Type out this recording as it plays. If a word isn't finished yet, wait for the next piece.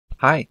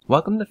Hi,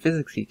 welcome to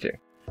Physics Teacher.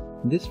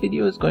 This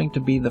video is going to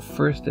be the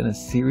first in a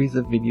series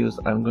of videos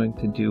I'm going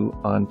to do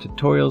on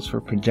tutorials for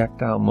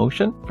projectile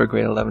motion for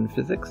grade 11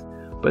 physics,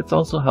 but it's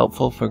also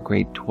helpful for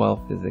grade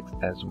 12 physics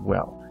as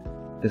well.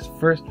 This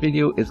first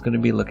video is going to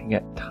be looking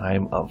at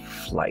time of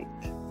flight.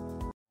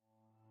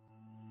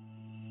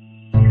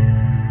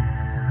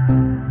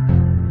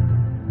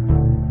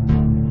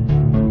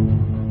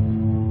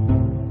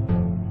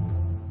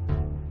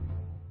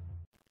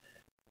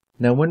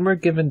 Now, when we're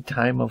given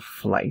time of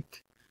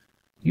flight,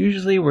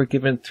 usually we're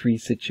given three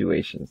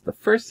situations. The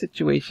first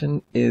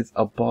situation is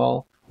a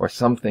ball or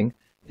something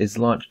is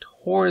launched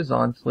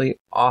horizontally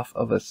off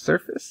of a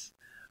surface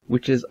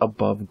which is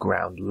above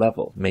ground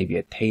level, maybe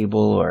a table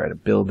or at a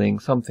building,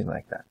 something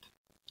like that.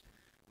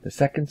 The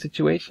second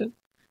situation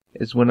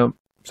is when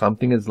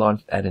something is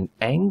launched at an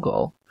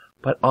angle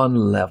but on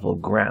level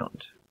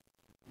ground.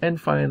 And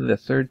finally, the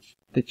third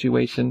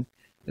situation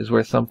is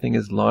where something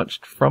is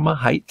launched from a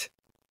height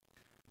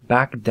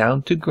back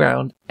down to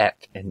ground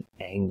at an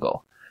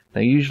angle.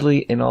 Now, usually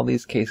in all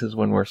these cases,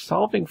 when we're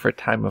solving for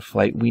time of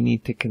flight, we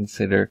need to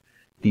consider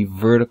the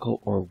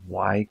vertical or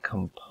y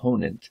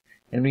component,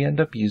 and we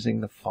end up using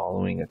the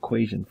following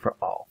equation for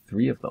all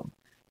three of them.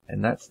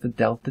 And that's the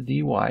delta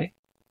dy,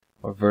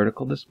 or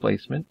vertical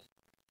displacement,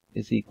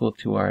 is equal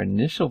to our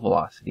initial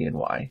velocity in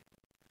y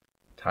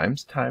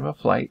times time of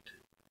flight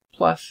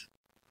plus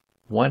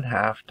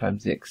 1/2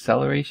 times the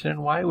acceleration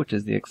in y, which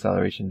is the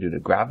acceleration due to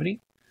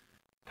gravity,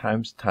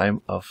 times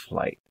time of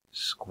flight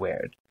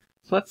squared.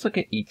 So let's look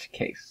at each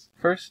case.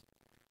 First,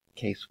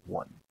 case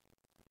 1.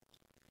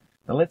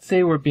 Now let's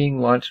say we're being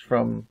launched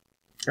from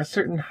a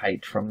certain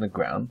height from the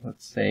ground,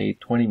 let's say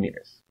 20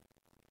 meters.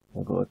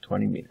 We'll go with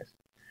 20 meters.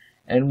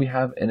 And we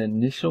have an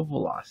initial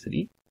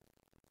velocity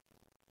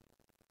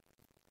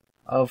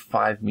of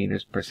 5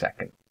 meters per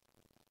second.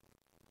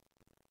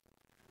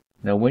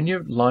 Now when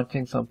you're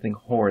launching something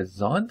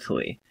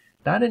horizontally,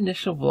 that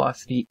initial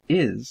velocity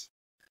is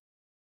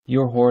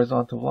your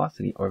horizontal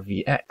velocity, or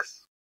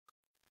Vx.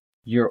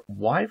 Your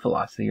y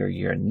velocity, or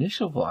your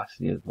initial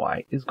velocity of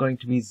y, is going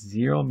to be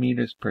 0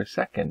 meters per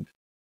second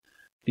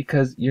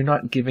because you're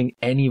not giving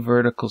any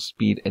vertical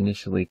speed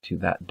initially to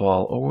that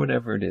ball or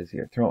whatever it is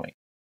you're throwing.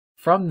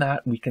 From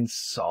that, we can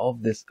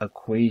solve this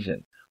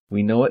equation.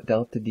 We know what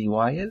delta dy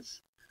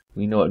is,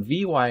 we know what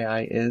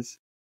vyi is,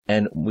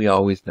 and we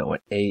always know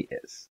what a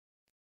is.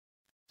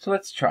 So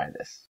let's try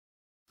this.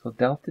 So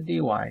delta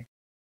dy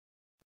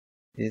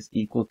is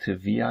equal to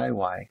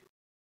VIY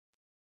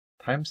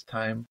times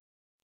time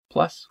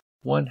plus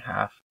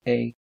 1/2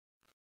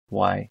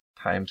 AY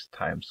times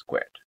time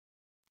squared.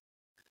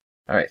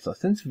 Alright, so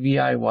since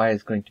VIY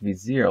is going to be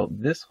 0,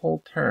 this whole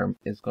term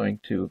is going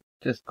to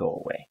just go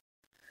away.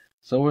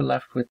 So we're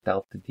left with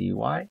delta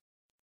dy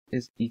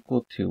is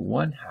equal to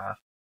 1/2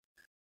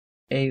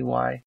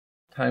 AY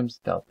times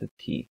delta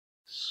t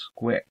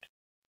squared.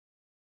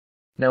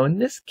 Now in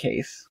this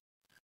case,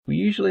 we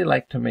usually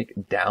like to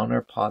make down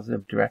or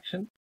positive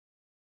direction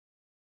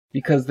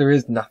because there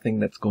is nothing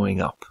that's going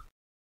up.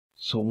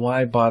 So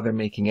why bother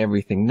making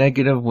everything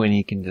negative when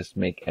you can just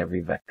make every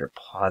vector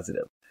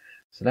positive?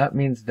 So that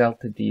means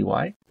delta dy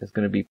is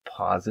going to be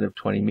positive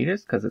 20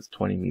 meters because it's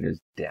 20 meters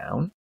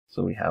down.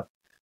 So we have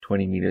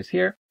 20 meters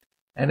here.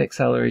 And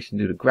acceleration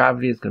due to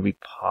gravity is going to be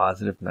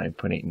positive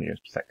 9.8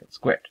 meters per second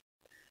squared.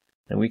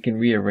 And we can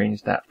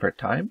rearrange that for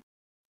time.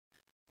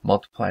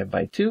 Multiply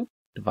by 2,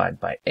 divide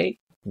by 8.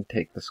 And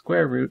take the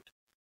square root,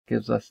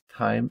 gives us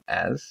time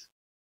as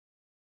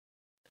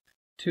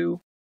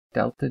 2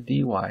 delta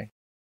dy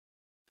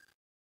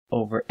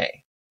over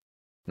a.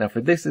 Now for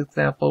this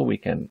example, we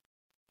can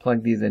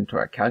plug these into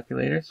our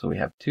calculator. So we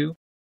have 2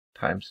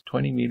 times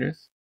 20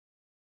 meters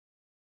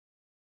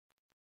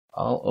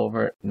all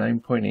over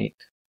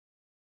 9.8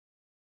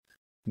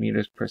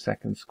 meters per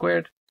second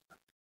squared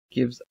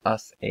gives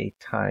us a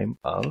time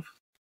of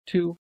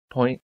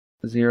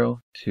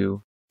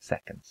 2.02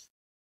 seconds.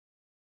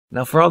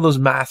 Now for all those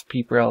math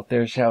people out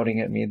there shouting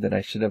at me that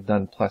I should have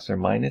done plus or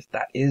minus,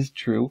 that is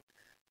true.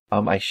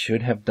 I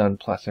should have done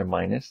plus or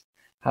minus.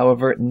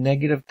 However,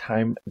 negative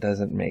time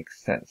doesn't make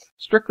sense.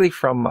 Strictly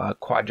from a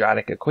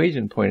quadratic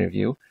equation point of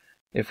view,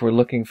 if we're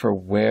looking for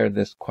where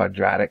this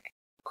quadratic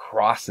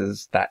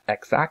crosses that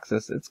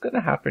x-axis, it's going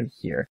to happen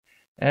here.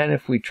 And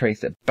if we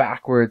trace it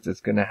backwards,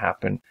 it's going to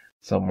happen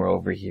somewhere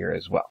over here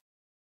as well.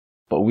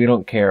 But we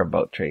don't care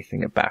about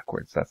tracing it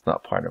backwards. That's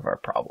not part of our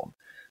problem.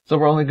 So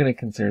we're only going to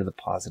consider the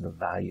positive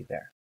value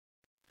there.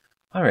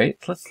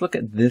 Alright, so let's look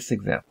at this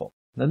example.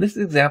 Now this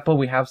example,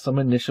 we have some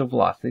initial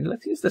velocity.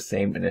 Let's use the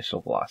same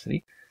initial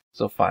velocity.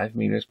 So 5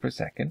 meters per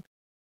second.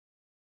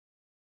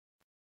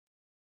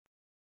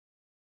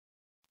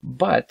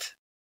 But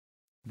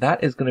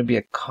that is going to be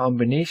a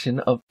combination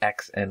of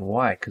x and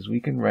y because we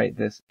can write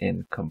this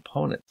in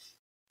components.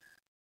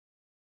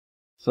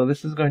 So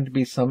this is going to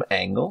be some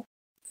angle,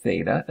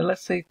 theta, and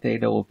let's say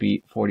theta will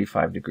be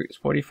 45 degrees.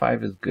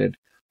 45 is good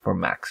for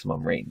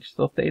maximum range.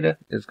 So theta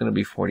is going to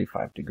be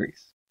 45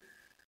 degrees.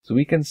 So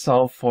we can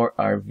solve for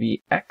our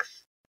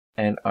Vx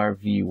and our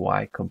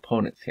Vy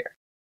components here.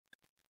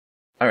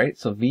 All right,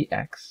 so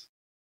Vx,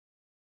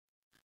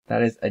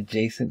 that is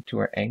adjacent to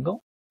our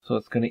angle. So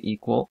it's going to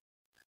equal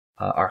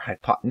our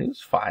hypotenuse,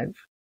 5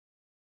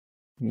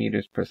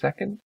 meters per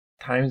second,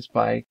 times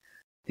by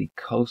the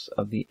cos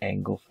of the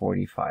angle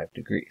 45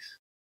 degrees,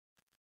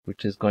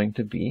 which is going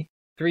to be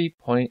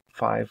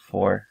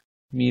 3.54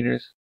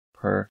 meters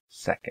per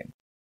second.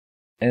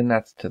 And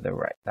that's to the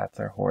right. That's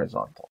our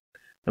horizontal.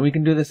 And we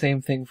can do the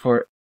same thing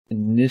for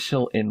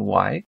initial in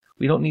y.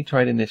 We don't need to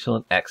write initial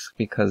in x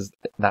because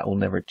that will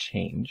never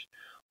change.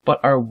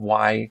 But our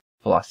y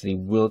velocity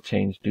will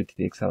change due to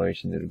the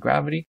acceleration due to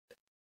gravity.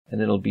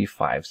 And it'll be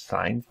 5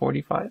 sine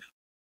 45.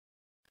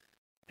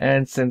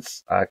 And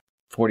since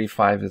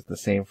 45 is the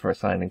same for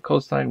sine and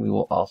cosine, we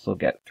will also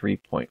get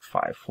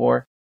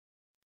 3.54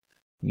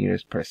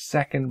 meters per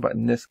second. But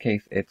in this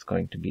case, it's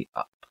going to be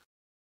up.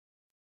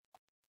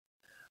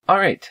 All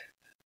right,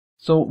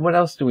 so what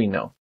else do we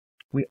know?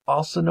 We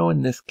also know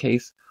in this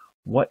case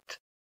what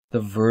the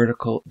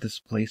vertical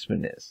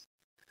displacement is.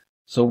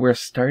 So we're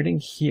starting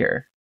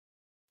here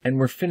and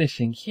we're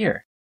finishing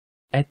here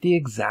at the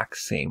exact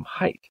same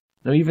height.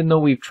 Now, even though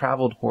we've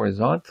traveled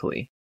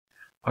horizontally,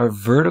 our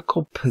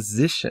vertical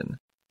position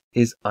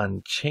is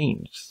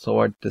unchanged. So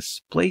our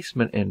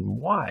displacement in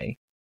y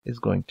is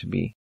going to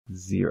be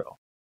 0.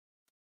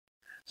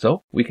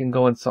 So we can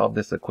go and solve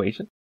this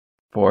equation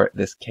for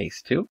this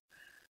case too.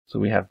 So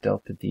we have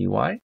delta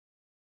dy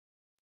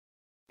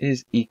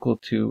is equal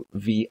to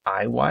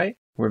VIY,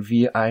 where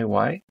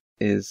VIY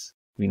is,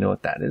 we know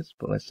what that is,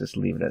 but let's just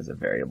leave it as a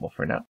variable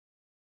for now.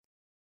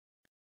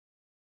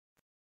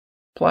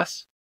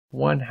 Plus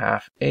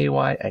 1/2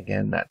 AY,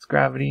 again that's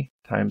gravity,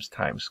 times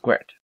time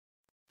squared.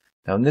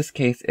 Now in this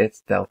case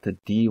it's delta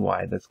dy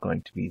that's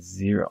going to be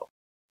 0.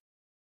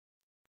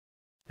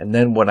 And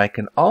then what I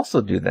can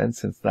also do then,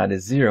 since that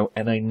is 0,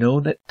 and I know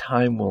that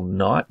time will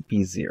not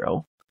be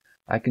 0,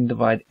 I can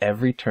divide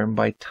every term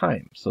by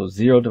time. So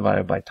 0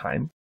 divided by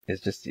time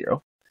is just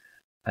 0.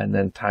 And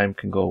then time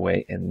can go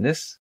away in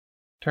this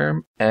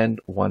term, and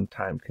 1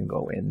 time can go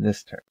away in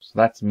this term. So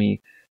that's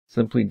me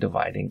simply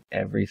dividing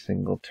every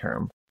single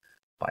term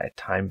by a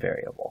time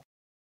variable.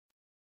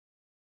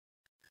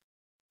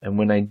 And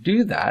when I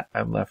do that,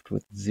 I'm left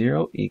with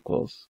 0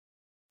 equals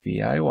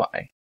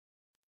VIY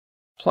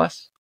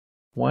plus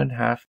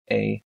 1/2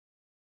 A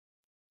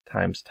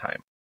times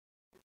time.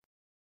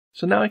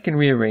 So now I can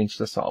rearrange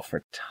to solve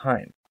for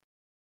time.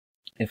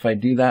 If I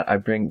do that, I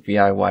bring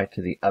VIY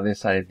to the other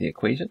side of the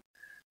equation.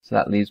 So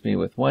that leaves me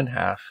with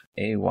 1/2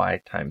 AY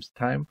times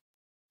time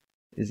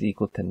is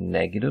equal to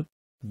negative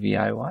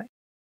VIY.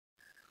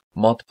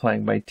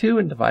 Multiplying by 2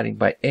 and dividing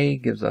by A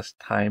gives us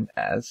time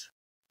as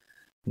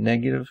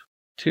negative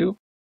 2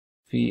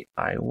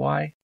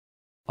 VIY,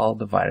 all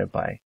divided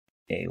by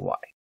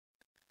AY.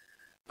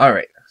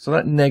 Alright, so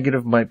that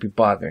negative might be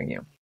bothering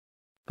you.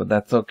 But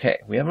that's okay.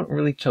 We haven't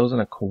really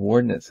chosen a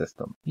coordinate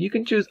system. You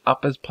can choose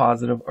up as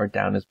positive or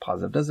down as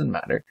positive. Doesn't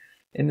matter.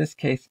 In this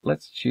case,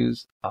 let's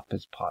choose up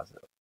as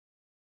positive.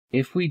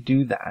 If we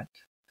do that,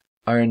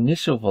 our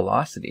initial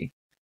velocity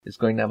is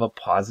going to have a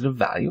positive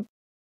value,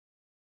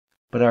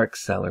 but our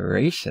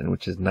acceleration,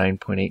 which is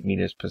 9.8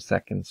 meters per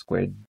second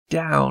squared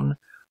down,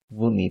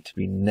 will need to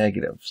be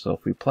negative. So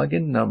if we plug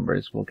in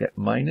numbers, we'll get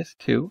minus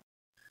 2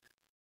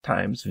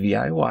 times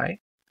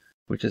VIY,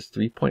 which is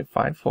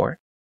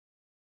 3.54.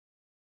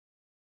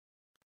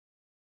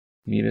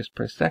 meters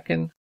per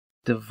second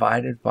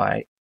divided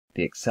by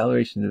the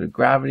acceleration due to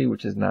gravity,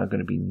 which is now going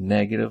to be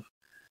negative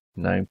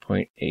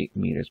 9.8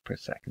 meters per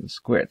second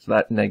squared. So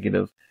that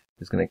negative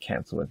is going to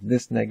cancel with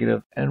this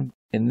negative, and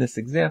in this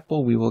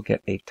example we will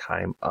get a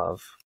time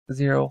of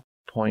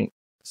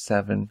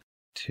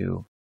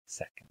 0.72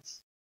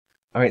 seconds.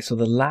 Alright, so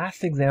the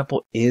last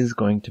example is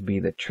going to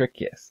be the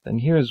trickiest, and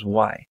here's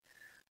why.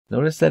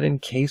 Notice that in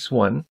case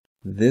 1,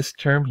 this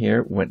term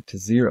here went to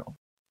 0.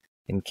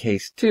 In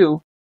case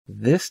 2,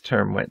 this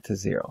term went to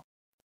 0.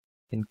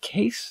 In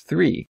case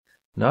 3,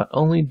 not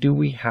only do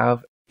we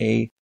have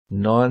a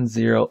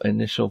non-zero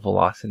initial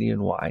velocity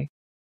in y,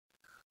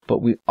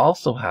 but we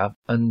also have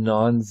a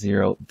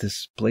non-zero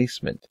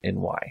displacement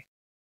in y.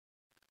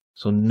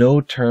 So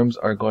no terms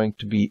are going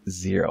to be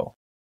 0.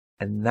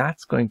 And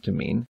that's going to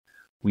mean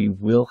we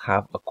will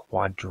have a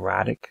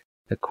quadratic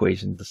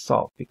equation to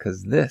solve,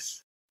 because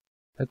this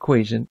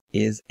equation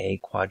is a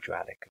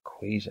quadratic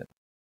equation.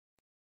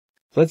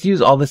 So let's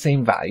use all the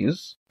same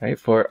values, right?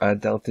 For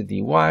delta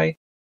dy,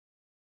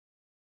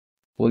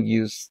 we'll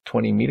use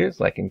 20 meters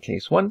like in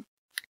case 1.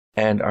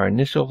 And our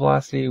initial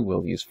velocity,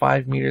 we'll use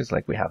 5 meters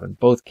like we have in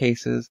both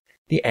cases.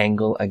 The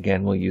angle,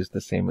 again, we'll use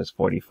the same as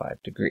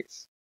 45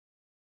 degrees.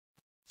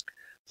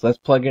 So let's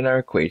plug in our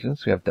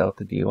equations. We have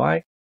delta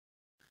dy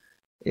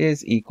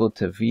is equal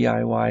to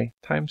VIY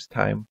times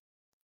time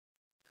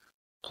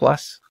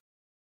plus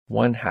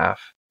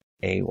 1/2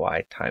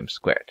 AY times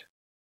squared.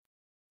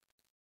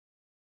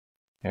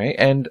 Alright,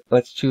 and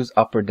let's choose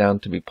up or down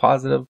to be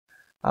positive.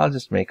 I'll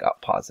just make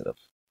up positive.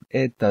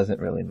 It doesn't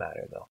really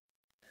matter though.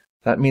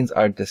 That means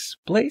our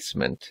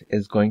displacement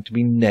is going to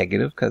be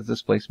negative because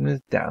displacement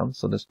is down,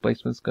 so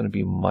displacement is going to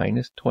be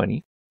minus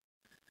 20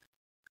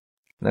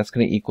 And that's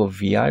going to equal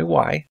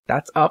VIY.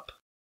 That's up.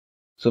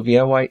 So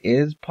VIY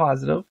is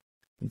positive.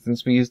 And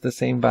since we use the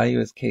same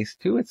value as case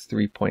 2, it's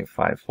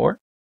 3.54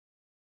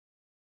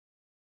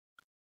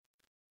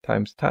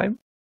 times time.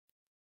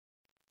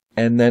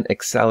 And then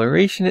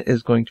acceleration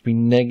is going to be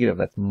negative.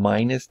 That's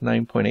minus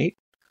 9.8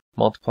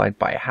 multiplied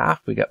by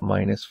half. We get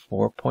minus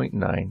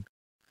 4.9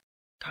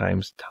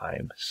 times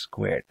time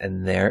squared.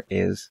 And there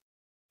is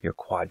your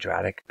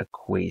quadratic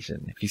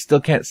equation. If you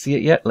still can't see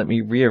it yet, let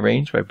me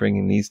rearrange by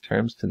bringing these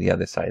terms to the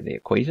other side of the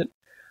equation.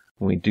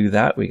 When we do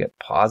that, we get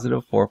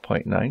positive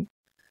 4.9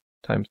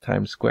 times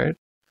time squared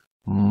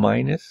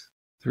minus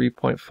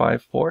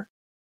 3.54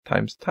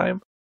 times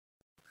time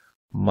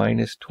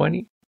minus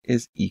 20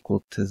 is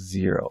equal to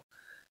 0.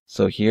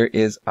 So here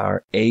is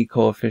our A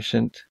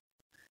coefficient,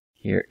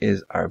 here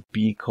is our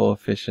B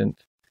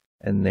coefficient,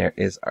 and there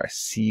is our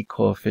C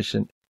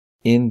coefficient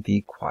in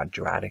the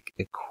quadratic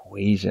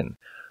equation,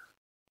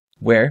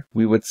 where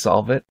we would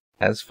solve it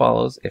as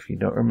follows if you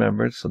don't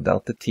remember. So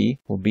delta t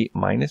will be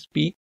minus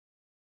b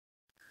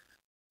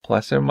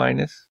plus or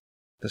minus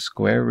the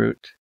square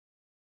root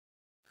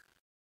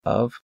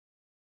of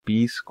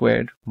b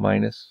squared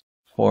minus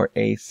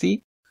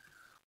 4ac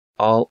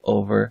all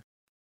over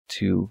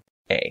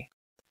 2a.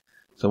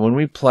 So when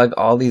we plug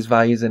all these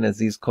values in as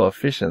these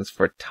coefficients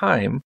for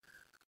time,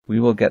 we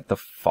will get the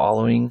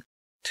following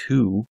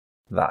two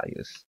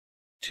values: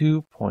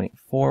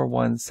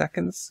 2.41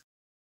 seconds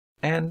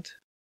and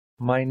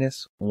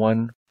minus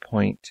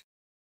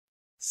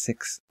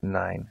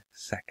 1.69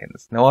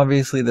 seconds. Now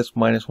obviously this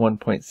minus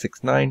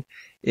 1.69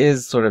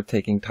 is sort of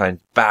taking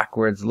time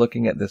backwards,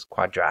 looking at this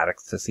quadratic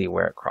to see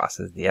where it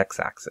crosses the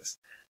x-axis.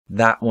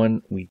 That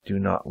one we do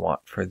not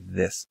want for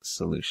this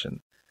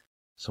solution.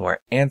 So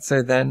our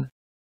answer then,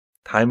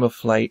 time of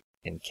flight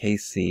in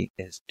case C,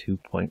 is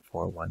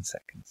 2.41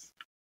 seconds.